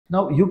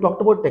Now you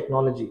talked about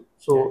technology.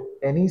 So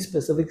any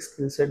specific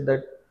skill set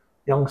that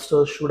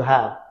youngsters should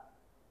have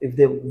if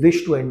they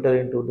wish to enter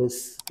into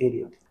this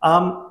area?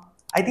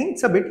 I think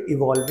it's a bit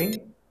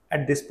evolving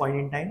at this point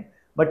in time,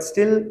 but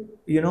still,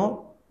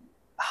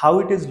 how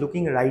it is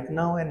looking right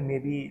now, and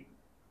maybe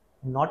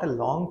not a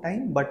long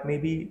time, but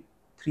maybe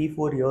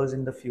 3-4 years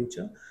in the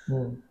future.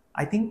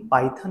 I think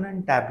Python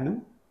and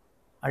Tableau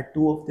are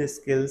two of the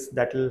skills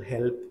that will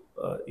help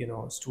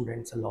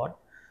students a lot.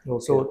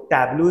 Okay. So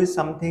Tableau is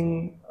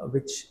something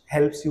which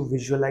helps you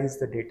visualize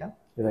the data.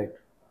 Right.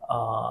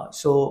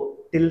 So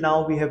till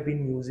now we have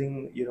been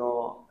using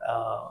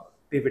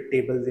pivot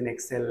tables in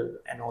Excel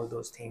and all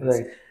those things.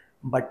 Right.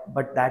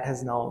 But that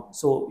has now,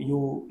 so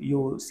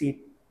you see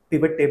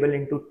pivot table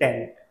into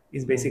 10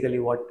 is basically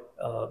what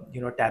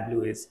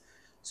Tableau is.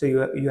 So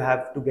you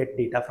have to get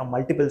data from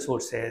multiple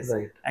sources.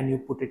 Right. And you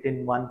put it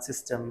in one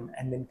system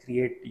and then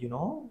create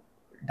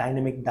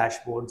dynamic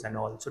dashboards and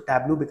all. So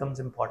Tableau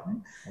becomes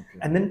important. Okay.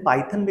 And then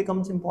Python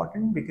becomes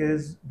important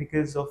because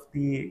of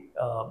the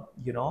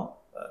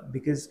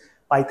because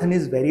Python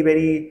is very,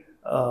 very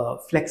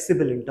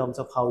flexible in terms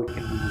of how it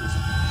can be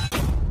used.